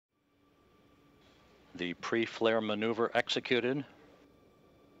The pre-flare maneuver executed.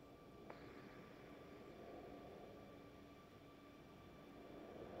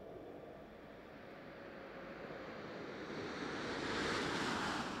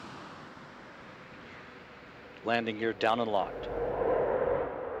 Landing gear down and locked.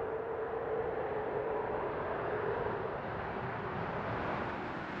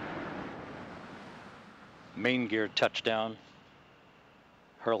 Main gear touchdown.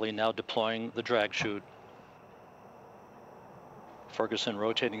 Hurley now deploying the drag chute. Ferguson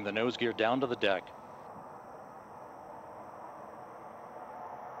rotating the nose gear down to the deck.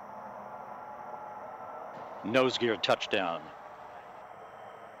 Nose gear touchdown.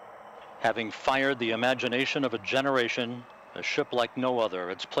 Having fired the imagination of a generation, a ship like no other,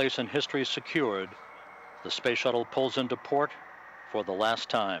 its place in history secured, the space shuttle pulls into port for the last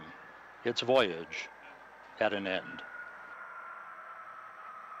time. Its voyage at an end.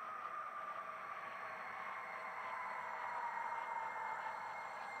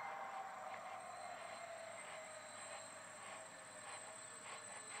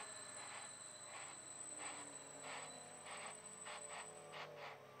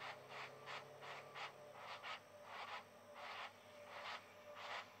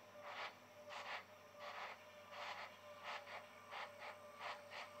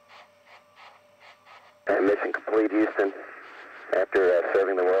 Mission complete, Houston. After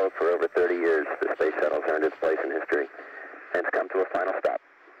serving the world for over 30 years, the space shuttle's earned its place in history and it's come to a final stop.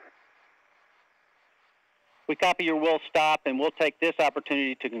 We copy your will stop, and we'll take this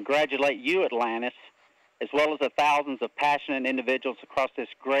opportunity to congratulate you, Atlantis, as well as the thousands of passionate individuals across this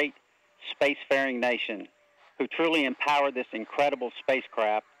great spacefaring nation who truly empowered this incredible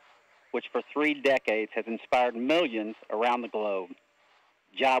spacecraft, which for 3 decades has inspired millions around the globe.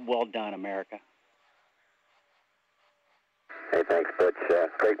 Job well done, America. Hey, thanks, Butch.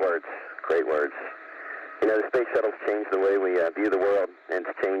 Great words. Great words. You know, the space shuttle's changed the way we view the world, and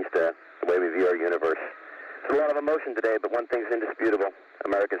it's changed the way we view our universe. There's a lot of emotion today, but one thing's indisputable.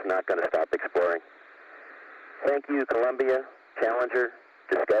 America's not going to stop exploring. Thank you, Columbia, Challenger,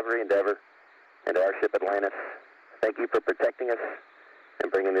 Discovery, Endeavour, and our ship Atlantis. Thank you for protecting us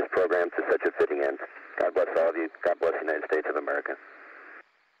and bringing this program to such a fitting end. God bless all of you. God bless the United States of America.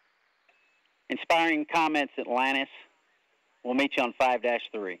 Inspiring comments, Atlantis. We'll meet you on 5-3.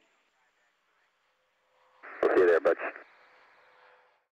 We'll see you there, Butch.